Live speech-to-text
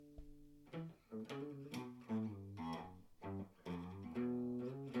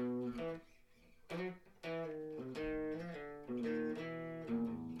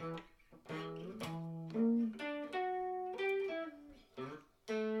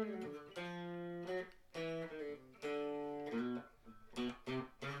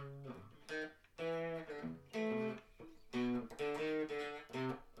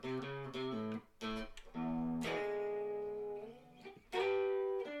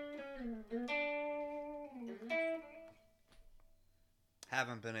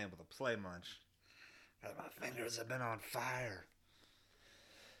haven't been able to play much. My fingers have been on fire.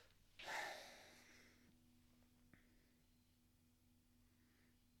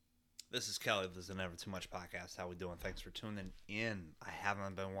 This is Kelly. This is the Never Too Much podcast. How we doing? Thanks for tuning in. I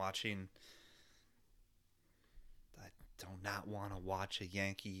haven't been watching. I do not want to watch a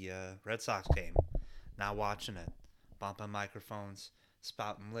Yankee Red Sox game. Not watching it. Bumping microphones,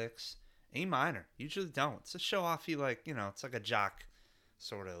 spouting licks. E minor. Usually don't. It's a show offy, like, it's like a jock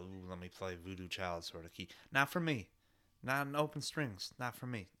sort of, ooh, let me play Voodoo Child sort of key. Not for me. Not in open strings. Not for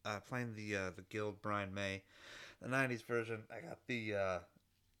me. Playing the Guild Brian May, the 90s version. I got the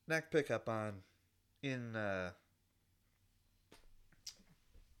neck pickup on in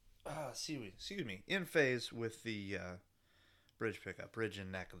excuse me, in phase with the bridge pickup. Bridge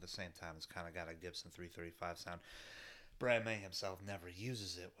and neck at the same time. It's kind of got a Gibson 335 sound. Brian May himself never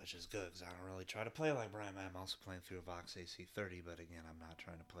uses it, which is good because I don't really try to play like Brian May. I'm also playing through a Vox AC30, but again, I'm not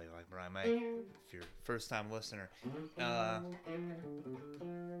trying to play like Brian May. If you're a first-time listener,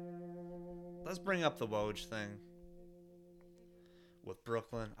 let's bring up the Woj thing with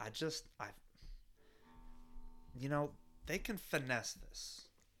Brooklyn. They can finesse this.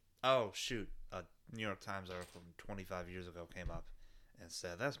 Oh, shoot. A New York Times article from 25 years ago came up and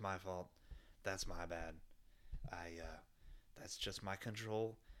said, that's my fault. That's my bad. That's just my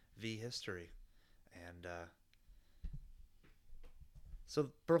control v history. And, so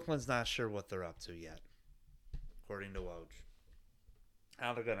Brooklyn's not sure what they're up to yet, according to Woj.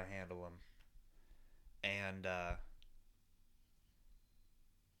 How they're going to handle him. And,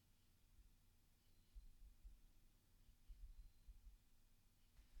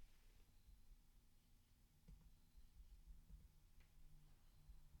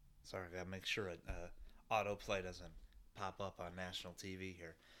 sorry, I gotta make sure autoplay doesn't pop up on national TV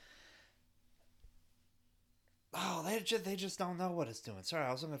here. Oh, they just don't know what it's doing. Sorry,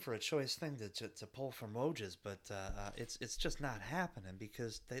 I was looking for a choice thing to pull from Woj's, but it's just not happening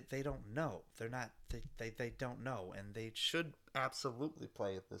because they don't know. They don't know, and they should absolutely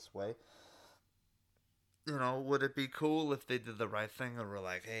play it this way. Would it be cool if they did the right thing and were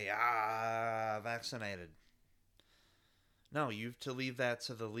like, hey, vaccinated? No, you have to leave that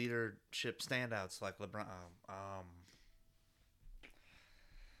to the leadership standouts like LeBron.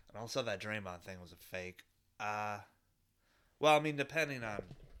 And also that Draymond thing was a fake. Well, I mean, depending on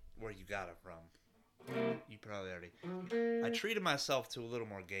where you got it from, you probably already. I treated myself to a little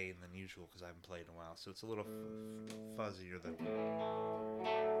more gain than usual because I haven't played in a while, so it's a little fuzzier than.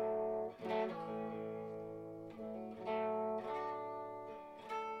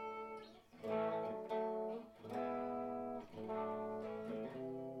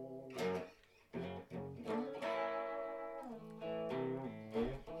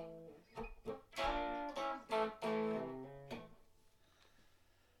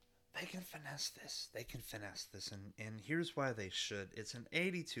 They can finesse this, and here's why they should. It's an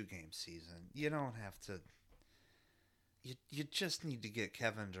 82 game season. You don't have to. You just need to get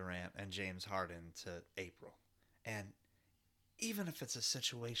Kevin Durant and James Harden to April, and even if it's a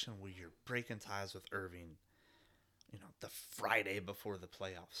situation where you're breaking ties with Irving, the Friday before the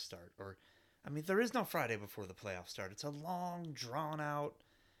playoffs start, or I mean, there is no Friday before the playoffs start. It's a long, drawn out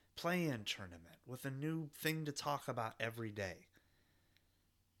play-in tournament with a new thing to talk about every day.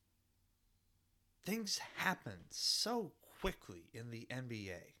 Things happen so quickly in the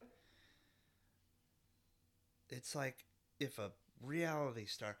NBA. It's like if a reality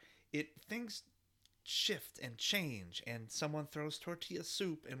star, things shift and change, and someone throws tortilla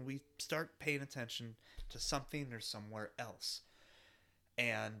soup, and we start paying attention to something or somewhere else.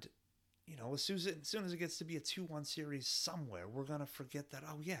 And as soon as it gets to be a 2-1 series somewhere, we're gonna forget that.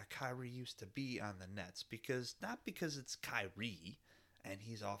 Oh yeah, Kyrie used to be on the Nets not because it's Kyrie. And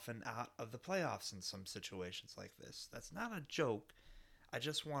he's often out of the playoffs in some situations like this. That's not a joke. I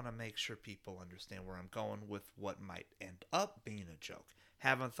just want to make sure people understand where I'm going with what might end up being a joke.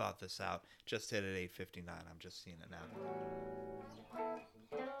 Haven't thought this out. Just hit at 8:59. I'm just seeing it now.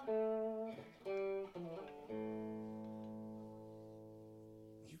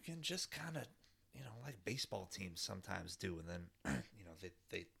 You can just kind of, like baseball teams sometimes do, and then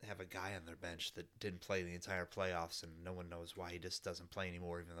they have a guy on their bench that didn't play the entire playoffs, and no one knows why he just doesn't play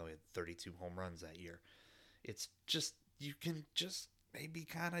anymore, even though he had 32 home runs that year. It's just, you can just maybe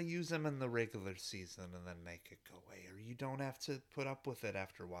kind of use him in the regular season and then make it go away, or you don't have to put up with it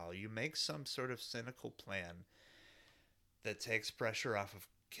after a while. You make some sort of cynical plan that takes pressure off of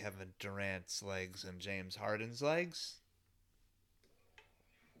Kevin Durant's legs and James Harden's legs.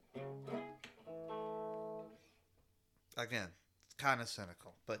 Again, kind of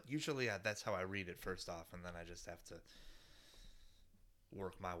cynical, but usually that's how I read it first off, and then I just have to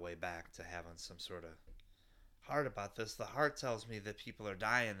work my way back to having some sort of heart about this. The heart tells me that people are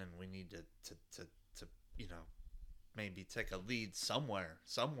dying and we need to you know, maybe take a lead somewhere.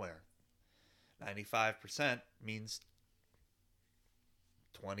 95% means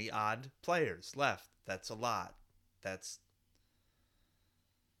 20 odd players left. That's a lot. That's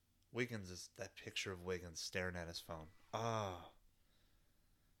Wiggins is that picture of Wiggins staring at his phone. Oh.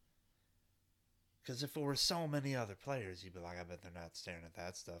 Because if it were so many other players, you'd be like, I bet they're not staring at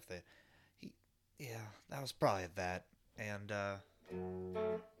that stuff. Yeah, that was probably that. And,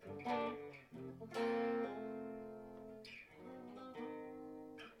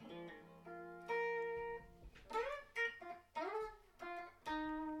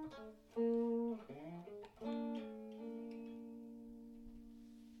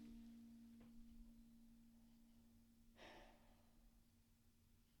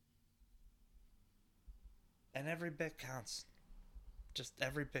 and every bit counts. Just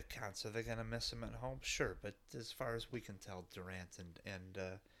every bit counts. Are they going to miss him at home? Sure, but as far as we can tell, Durant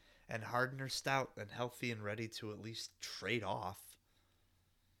and Harden are stout and healthy and ready to at least trade off.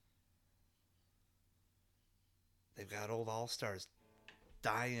 They've got old all-stars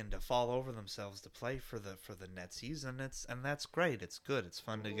dying to fall over themselves to play for the net season. And that's great. It's good. It's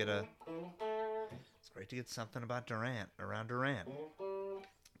fun to it's great to get something about around Durant.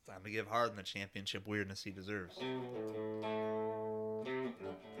 It's time to give Harden the championship weirdness he deserves.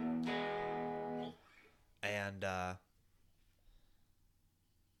 And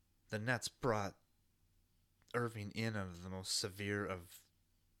the Nets brought Irving in under the most severe of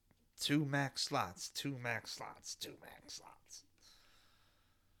two max slots.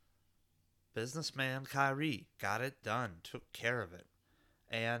 Businessman Kyrie got it done, took care of it.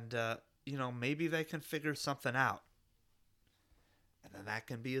 And, maybe they can figure something out. And then that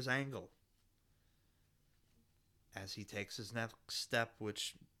can be his angle. As he takes his next step,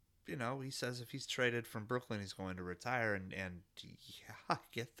 which, he says if he's traded from Brooklyn, he's going to retire. And yeah, I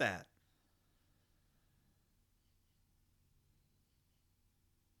get that.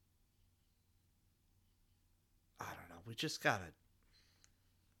 I don't know. We just got to.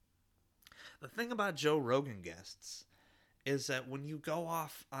 The thing about Joe Rogan guests is that when you go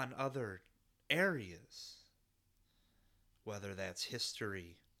off on other areas, whether that's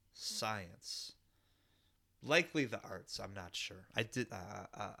history, science, likely the arts, I'm not sure. I did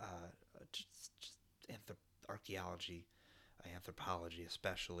just archaeology, anthropology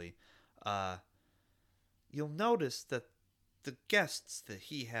especially. You'll notice that the guests that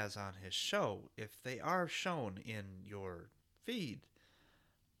he has on his show, if they are shown in your feed,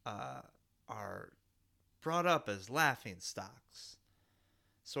 are brought up as laughing stocks.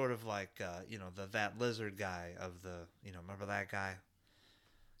 Sort of like, that lizard guy of the, remember that guy?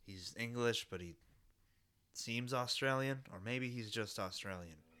 He's English, but he seems Australian, or maybe he's just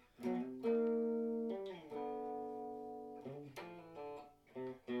Australian. Don't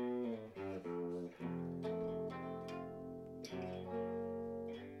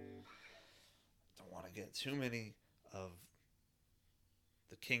want to get too many of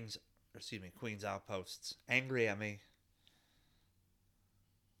the Queen's outposts angry at me.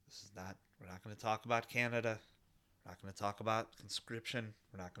 We're not going to talk about Canada. We're not going to talk about conscription.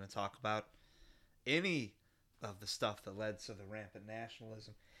 We're not going to talk about any of the stuff that led to the rampant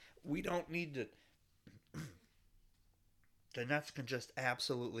nationalism. We don't need to. The Nets can just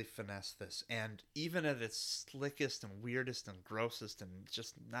absolutely finesse this. And even at its slickest and weirdest and grossest and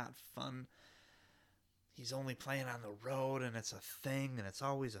just not fun, he's only playing on the road, and it's a thing, and it's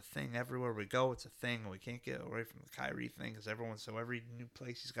always a thing. Everywhere we go, it's a thing, and we can't get away from the Kyrie thing because every new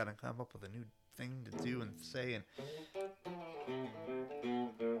place he's got to come up with a new thing to do and say. And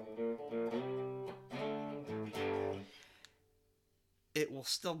it will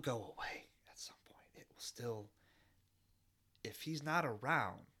still go away at some point. It will still, if he's not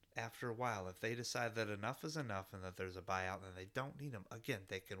around after a while, if they decide that enough is enough and that there's a buyout and they don't need him, again,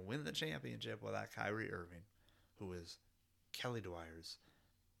 they can win the championship without Kyrie Irving, who is Kelly Dwyer's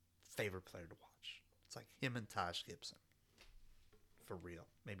favorite player to watch. It's like him and Taj Gibson. For real.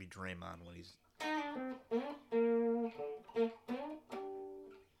 Maybe Draymond when he's...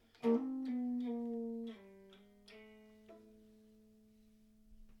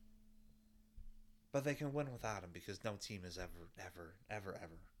 But they can win without him because no team is ever.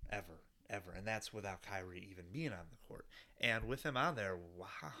 And that's without Kyrie even being on the court. And with him on there,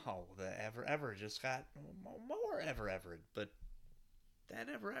 wow, the ever just got more ever. But that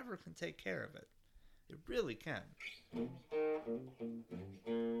ever can take care of it. It really can.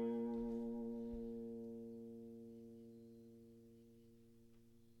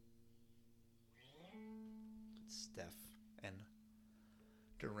 Steph and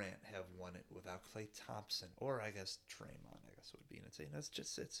Durant have won it without Klay Thompson, or I guess Draymond, I guess would be in it. And it's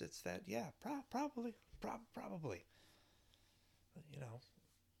just it's that probably. You know,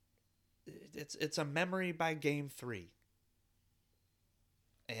 it's a memory by game 3,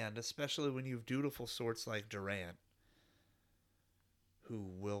 and especially when you have dutiful sorts like Durant, who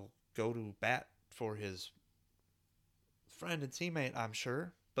will go to bat for his friend and teammate, I'm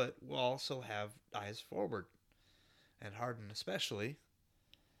sure, but will also have eyes forward, and Harden especially.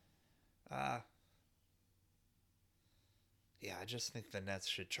 Yeah, I just think the Nets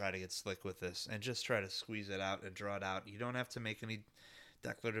should try to get slick with this and just try to squeeze it out and draw it out. You don't have to make any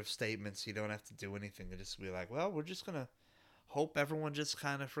declarative statements. You don't have to do anything. To just be like, well, we're just going to hope everyone just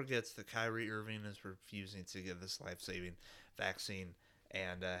kind of forgets that Kyrie Irving is refusing to give this life-saving vaccine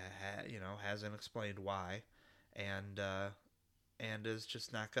and, hasn't explained why and is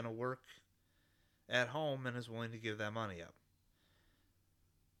just not going to work at home and is willing to give that money up.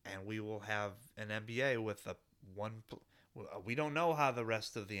 And we will have an NBA with we don't know how the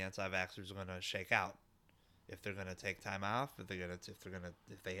rest of the anti-vaxxers are going to shake out. If they're going to take time off, if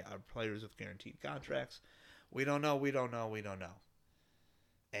they are players with guaranteed contracts, we don't know.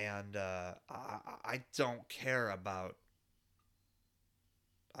 And I don't care about.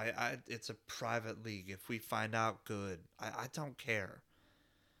 It's a private league. If we find out, good. I don't care.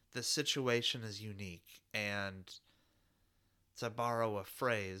 The situation is unique, and to borrow a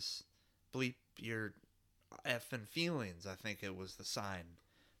phrase, bleep your effing feelings, I think it was the sign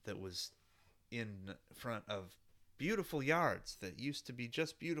that was in front of beautiful yards that used to be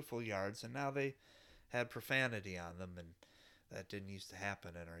just beautiful yards, and now they had profanity on them, and that didn't used to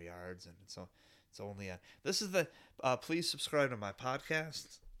happen in our yards. And so it's only this is the please subscribe to my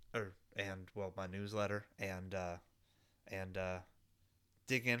podcast my newsletter and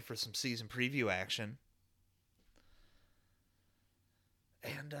dig in for some season preview action.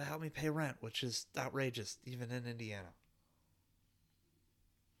 And help me pay rent, which is outrageous, even in Indiana.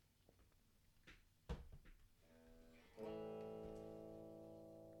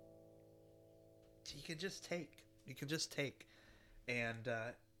 You can just take. And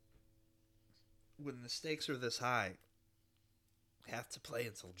when the stakes are this high, have to play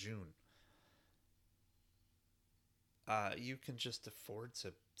until June. You can just afford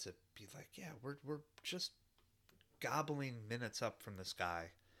to be like, yeah, we're just gobbling minutes up from this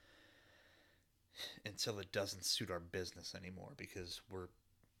guy until it doesn't suit our business anymore, because we're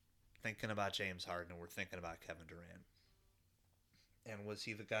thinking about James Harden and we're thinking about Kevin Durant. And was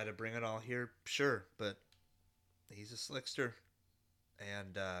he the guy to bring it all here? Sure, but he's a slickster,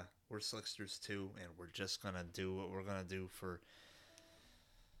 and we're slicksters too, and we're just gonna do what we're gonna do for,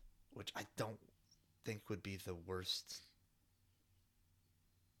 which I don't think would be the worst.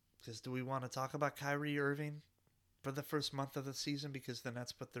 Because do we want to talk about Kyrie Irving for the first month of the season because the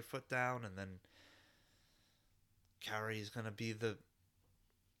Nets put their foot down, and then Kyrie's going to be the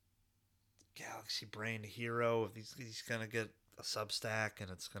galaxy brain hero? He's going to get a Substack, and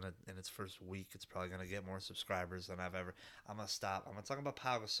it's going to, in its first week, it's probably going to get more subscribers than I've ever. I'm going to stop. I'm going to talk about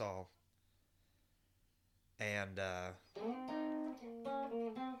Pau Gasol. And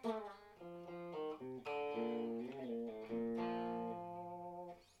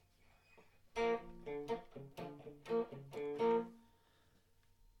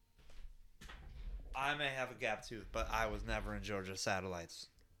I may have a gap tooth, but I was never in Georgia Satellites.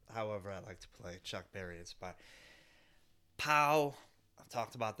 However, I like to play Chuck Berry inspired. Pau, I've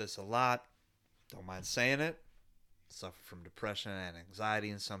talked about this a lot. Don't mind saying it. Suffer from depression and anxiety,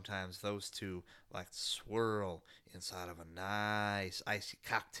 and sometimes those two like to swirl inside of a nice icy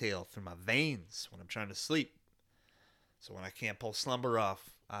cocktail through my veins when I'm trying to sleep. So when I can't pull slumber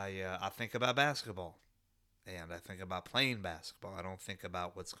off, I think about basketball, and I think about playing basketball. I don't think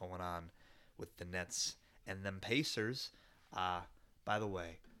about what's going on with the Nets and them Pacers. By the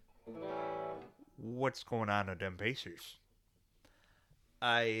way, what's going on with them Pacers?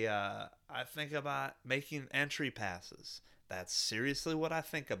 I think about making entry passes. That's seriously what I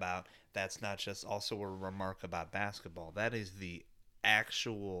think about. That's not just also a remark about basketball. That is the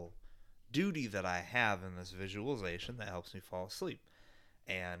actual duty that I have in this visualization that helps me fall asleep.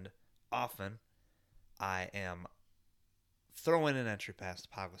 And often I am throwing an entry pass to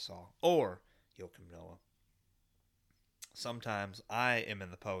Pau Gasol or Joakim Noah. Sometimes I am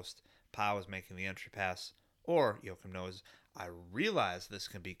in the post. Pau is making the entry pass, or Joakim Noah's. I realize this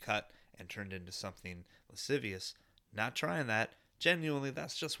can be cut and turned into something lascivious. Not trying that. Genuinely,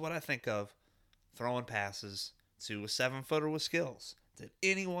 that's just what I think of. Throwing passes to a 7-footer with skills. Did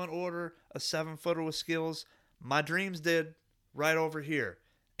anyone order a 7-footer with skills? My dreams did, right over here.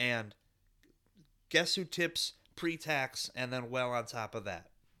 And guess who tips pre-tax, and then well on top of that.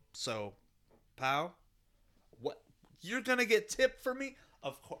 So, pal, what you're gonna get tipped for me?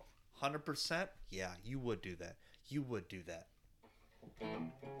 Of course, 100%. Yeah, you would do that. You would do that.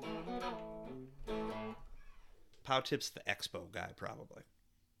 Pow tips the expo guy probably.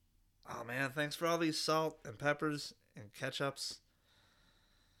 Oh man, thanks for all these salt and peppers and ketchups.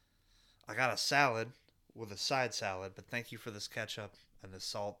 I got a salad with a side salad, but thank you for this ketchup and this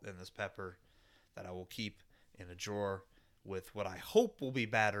salt and this pepper that I will keep in a drawer with what I hope will be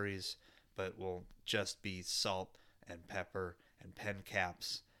batteries, but will just be salt and pepper and pen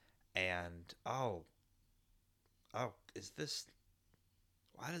caps. And is this?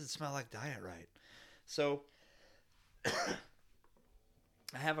 Why does it smell like Diet Right? So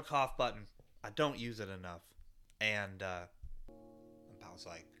I have a cough button. I don't use it enough, and I was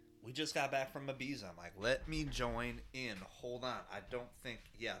like, we just got back from Ibiza. I'm like, let me join in. Hold on. I don't think,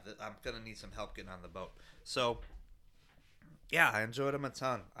 I'm going to need some help getting on the boat. So, yeah, I enjoyed them a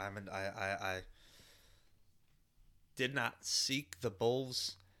ton. I did not seek the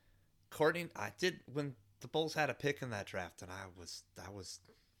Bulls. I did when the Bulls had a pick in that draft, and I was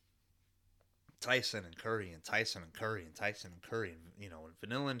Tyson and Curry and Tyson and Curry and Tyson and Curry and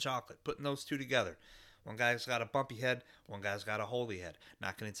vanilla and chocolate, putting those two together. One guy's got a bumpy head, one guy's got a holy head.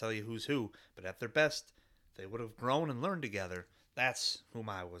 Not going to tell you who's who, but at their best, they would have grown and learned together. That's whom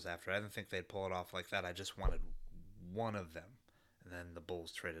I was after. I didn't think they'd pull it off like that. I just wanted one of them. And then the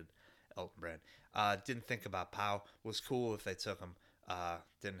Bulls traded Elton Brand. Didn't think about Pau. Was cool if they took him.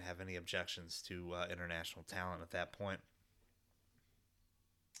 Didn't have any objections to international talent at that point.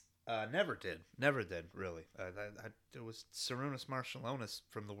 Never did, really. It was Sarunas Marciulionis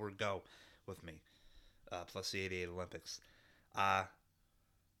from the word go with me. Plus the 88 Olympics.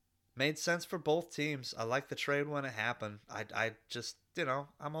 Made sense for both teams. I like the trade when it happened. I just,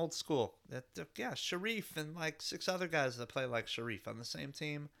 I'm old school. Sharif and like 6 other guys that play like Sharif on the same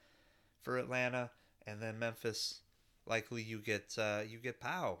team for Atlanta, and then Memphis. Likely you get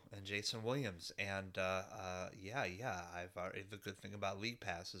Pau and Jason Williams, and the good thing about League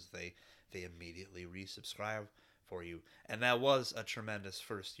Pass is they immediately resubscribe for you, and that was a tremendous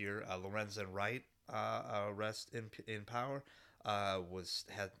first year. Lorenzen Wright, rest in power,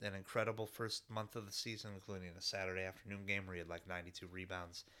 had an incredible first month of the season, including a Saturday afternoon game where he had like 92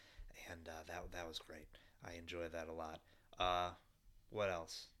 rebounds, and that was great. I enjoyed that a lot. What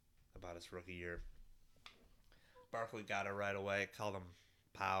else about his rookie year? Barkley got it right away. Called him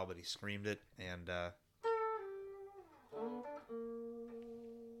Pau, but he screamed it, and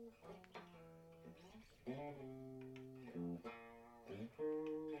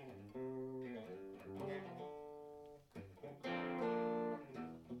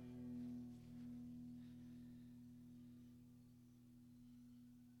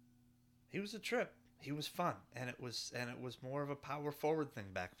he was a trip. He was fun, and it was more of a power forward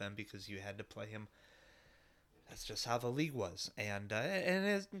thing back then because you had to play him. That's just how the league was, and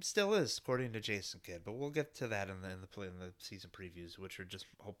it still is, according to Jason Kidd. But we'll get to that in the season previews, which are just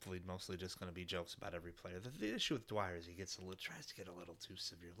hopefully mostly just going to be jokes about every player. The issue with Dwyer is he tries to get a little too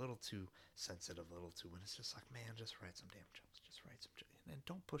severe, a little too sensitive, a little too. And it's just like, man, just write some damn jokes, just write some jokes, and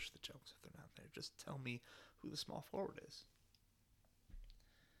don't push the jokes if they're not there. Just tell me who the small forward is.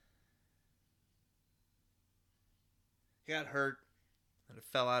 He got hurt, and it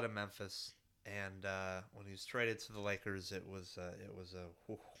fell out of Memphis. And when he was traded to the Lakers, it was a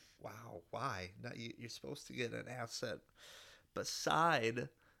wow. Why? Now you're supposed to get an asset beside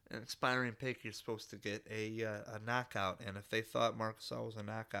an expiring pick. You're supposed to get a knockout. And if they thought Marc Gasol was a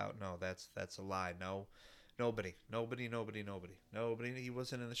knockout, no, that's a lie. No, nobody. He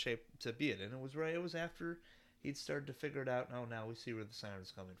wasn't in the shape to be it. And it was right. It was after he'd started to figure it out. No, now we see where the sign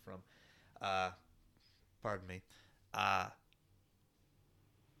is coming from. Pardon me.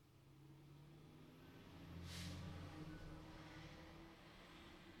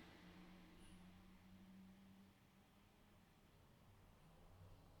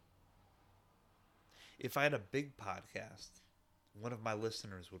 If I had a big podcast, one of my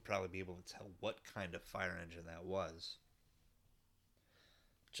listeners would probably be able to tell what kind of fire engine that was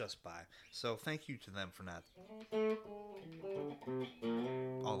just by. So thank you to them for not.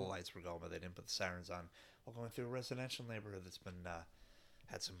 All the lights were going, but they didn't put the sirens on. While going through a residential neighborhood that's been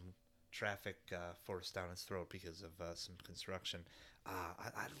had some traffic forced down its throat because of some construction.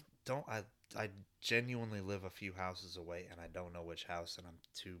 I genuinely live a few houses away, and I don't know which house, and I'm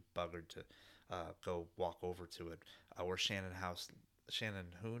too buggered to go walk over to it. Or Shannon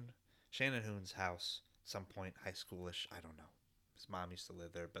Hoon's house, some point high schoolish. I don't know. His mom used to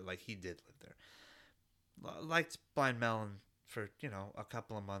live there, but like he did live there. Liked Blind Melon for a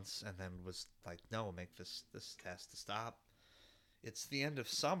couple of months, and then was like, no, make this has to stop. It's the end of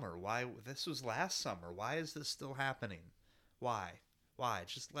summer. Why? This was last summer. Why is this still happening? Why?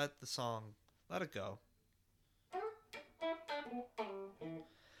 Just let the song, let it go.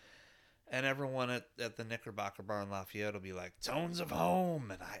 And everyone at the Knickerbocker Bar in Lafayette will be like, "Tones of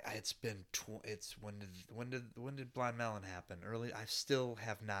Home," and it's been it's when did Blind Melon happen? Early. I still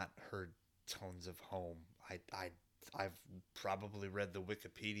have not heard Tones of Home. I've probably read the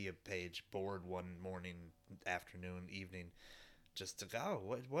Wikipedia page, bored one morning, afternoon, evening, just to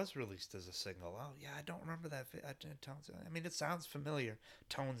go. It was released as a single. Oh yeah, I don't remember that. I mean, it sounds familiar.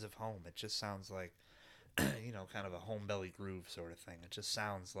 Tones of Home. It just sounds like kind of a home belly groove sort of thing. It just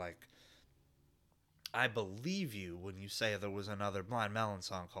sounds like I believe you when you say there was another Blind Melon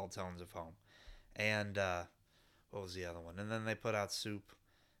song called Tones of Home. And what was the other one? And then they put out Soup.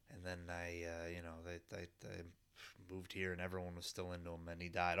 And then they moved here and everyone was still into him. And he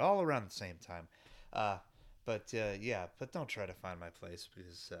died all around the same time. But don't try to find my place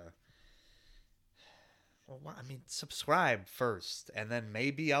because, subscribe first. And then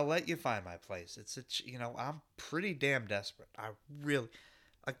maybe I'll let you find my place. I'm pretty damn desperate. I really,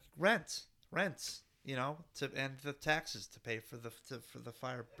 like, rent. And the taxes to pay for the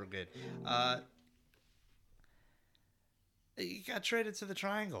fire brigade. You got traded to the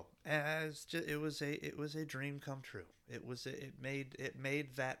Triangle, and it was a dream come true. It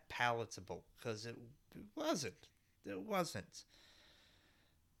made that palatable because it wasn't. It wasn't.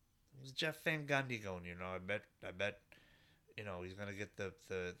 It was Jeff Van Gundy going. I bet. He's gonna get the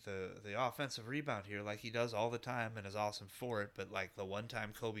offensive rebound here like he does all the time and is awesome for it. But like the one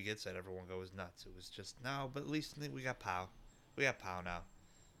time Kobe gets it, everyone goes nuts. It was just no. But at least we got Powell. We got Powell now.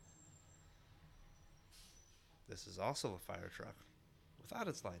 This is also a fire truck without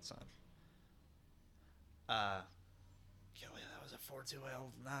its lights on. That was a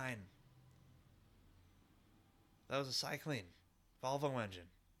 42L9. That was a cycling Volvo engine.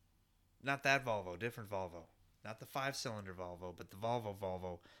 Not that Volvo, different Volvo. Not the 5-cylinder Volvo, but the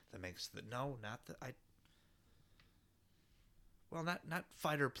Volvo that makes the not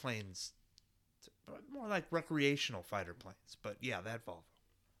fighter planes, but more like recreational fighter planes. But yeah, that Volvo.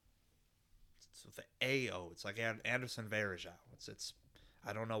 It's with the AO. It's like Anderson Varejao. It's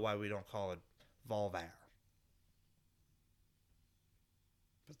I don't know why we don't call it Volvair.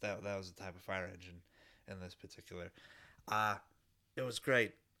 But that was the type of fire engine in this particular. It was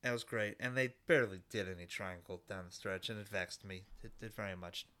great. It was great, and they barely did any triangle down the stretch, and it vexed me. It did very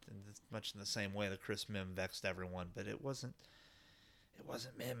much in the same way that Chris Mim vexed everyone, but it wasn't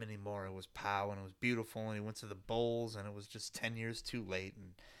Mim anymore. It was Powell, and it was beautiful, and he went to the Bulls, and it was just 10 years too late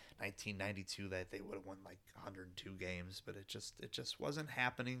in 1992 that they would have won like 102 games, but it just wasn't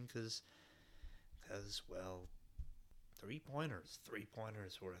happening because well, three-pointers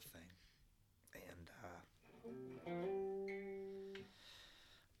were a thing, and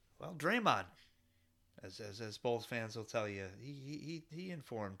well, Draymond, as Bulls fans will tell you, he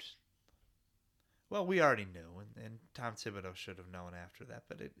informed. Well, we already knew, and Tom Thibodeau should have known after that,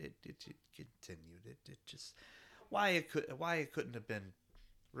 but it continued. It just why it couldn't have been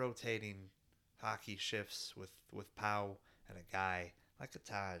rotating hockey shifts with Pau and a guy like a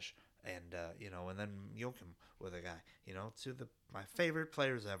Taj and and then Joakim with a guy, my favorite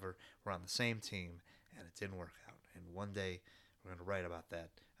players ever were on the same team, and it didn't work out. And one day we're going to write about that.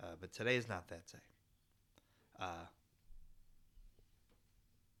 But today is not that day.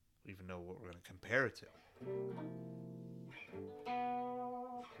 We even know what we're going to compare it to.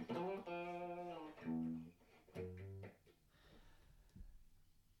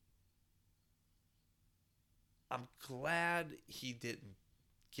 I'm glad he didn't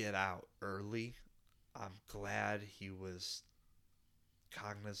get out early. I'm glad he was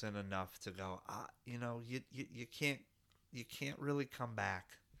cognizant enough to go, you can't really come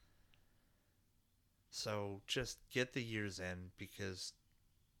back. So just get the years in because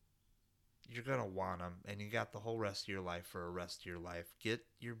you're going to want them, and you got the whole rest of your life for a rest of your life. Get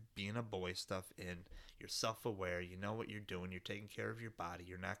your being a boy stuff in. You're self-aware. You know what you're doing. You're taking care of your body.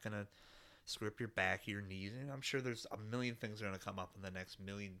 You're not going to screw up your back, your knees. And I'm sure there's a million things that are going to come up in the next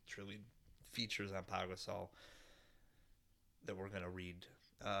million trillion features on Pau Gasol that we're going to read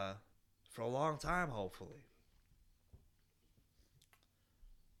for a long time, hopefully.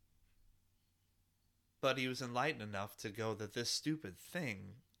 But he was enlightened enough to go that this stupid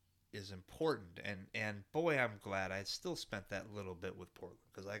thing is important. And boy, I'm glad I still spent that little bit with Portland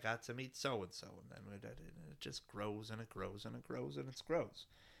because I got to meet so-and-so. And then it just grows and it grows and it grows and it grows.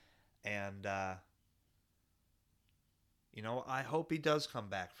 And I hope he does come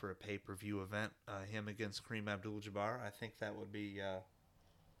back for a pay-per-view event. Him against Kareem Abdul-Jabbar. I think that would be. I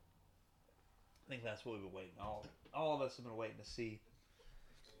think that's what we've been waiting. All of us have been waiting to see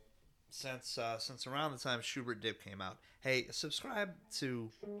since around the time Schubert Dip came out. Hey, subscribe to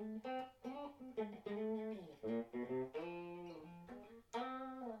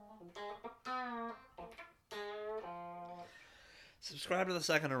the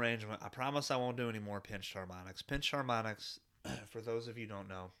second arrangement. I promise I won't do any more pinched harmonics. Pinched harmonics, for those of you who don't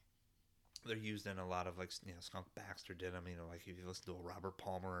know, they're used in a lot of Skunk Baxter did them. Like if you listen to a Robert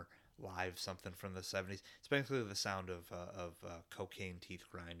Palmer live something from the 70s, it's basically the sound of cocaine teeth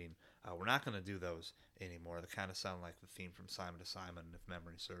grinding. We're not going to do those anymore. They kind of sound like the theme from Simon to Simon, if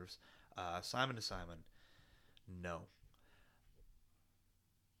memory serves. Simon to Simon, no.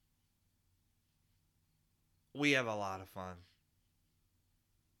 We have a lot of fun.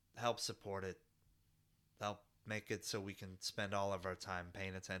 Help support it. Help make it so we can spend all of our time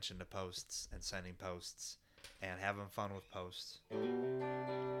paying attention to posts and sending posts and having fun with posts.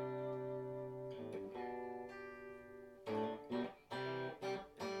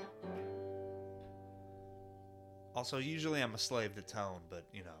 Also, usually I'm a slave to tone, but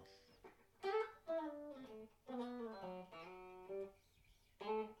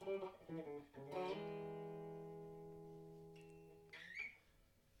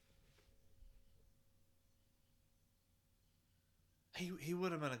he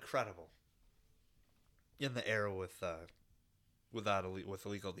would have been incredible in the era with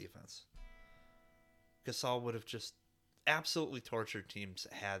illegal defense. Gasol would have just absolutely tortured teams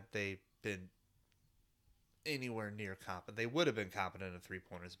had they been anywhere near competent. They would have been competent at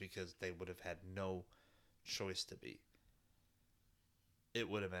three-pointers because they would have had no choice to be. It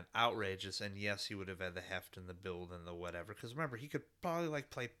would have been outrageous, and yes, he would have had the heft and the build and the whatever. Because remember, he could probably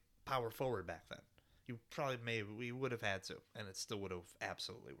play power forward back then. We would have had to, and it still would have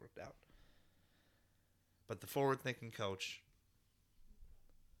absolutely worked out. But the forward-thinking coach,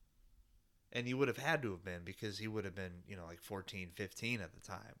 and he would have had to have been because he would have been, like 14, 15 at the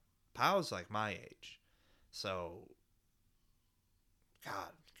time. Pau's like my age. So,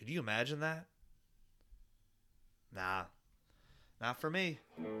 God, could you imagine that? Nah, not for me.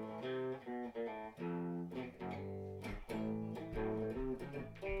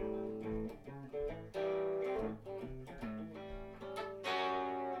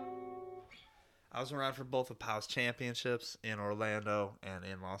 I was around for both of Pau's championships in Orlando and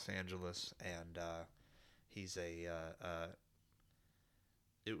in Los Angeles, and he's it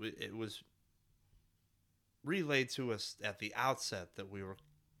was relayed to us at the outset that we were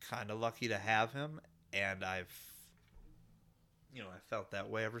kind of lucky to have him, and I felt that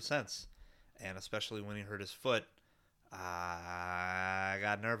way ever since. And especially when he hurt his foot, I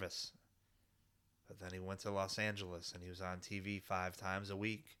got nervous. But then he went to Los Angeles, and he was on TV 5 times a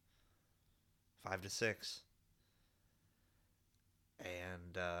week. 5 to 6.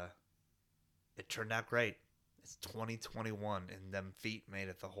 And it turned out great. It's 2021, and them feet made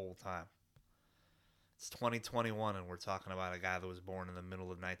it the whole time. It's 2021, and we're talking about a guy that was born in the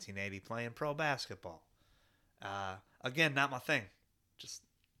middle of 1980 playing pro basketball. Again, not my thing. Just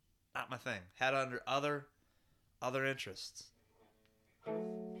not my thing. Had under other interests. Like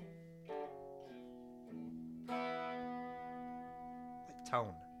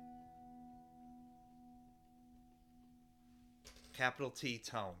tone. Capital T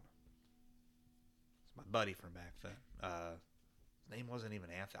Tone. It's my buddy from back then. His name wasn't even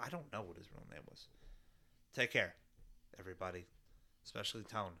Anthony. I don't know what his real name was. Take care, everybody. Especially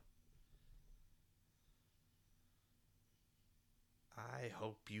Tone. I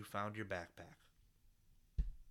hope you found your backpack.